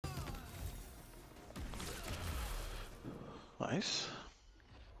Nice.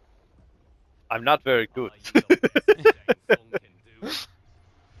 I'm not very good.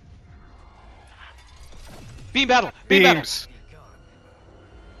 Beam battle! Beam battle! Beams!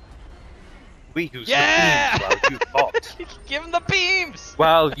 We used Yeah! the beams while you fought. Give him the beams!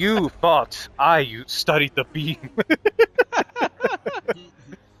 While you fought, studied the beam. We must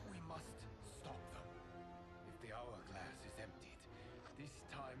stop them. If the hourglass is emptied, this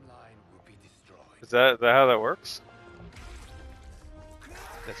timeline will be destroyed. Is that how that works?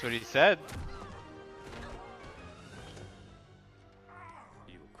 That's what he said.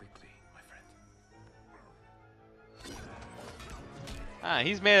 Heal quickly, my friend. Ah,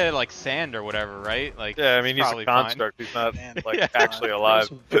 he's made of like sand or whatever, right? Like, Yeah, I mean, he's a probably fine. construct. He's not like Yeah. actually alive.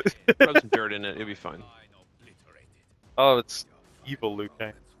 Throw some dirt in it, it'll be fine. Oh, it's evil Liu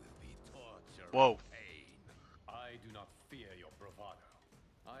Kang. Whoa. I do not fear your bravado.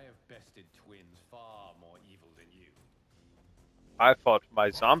 I have bested twins far more evil than you. I fought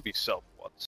my zombie self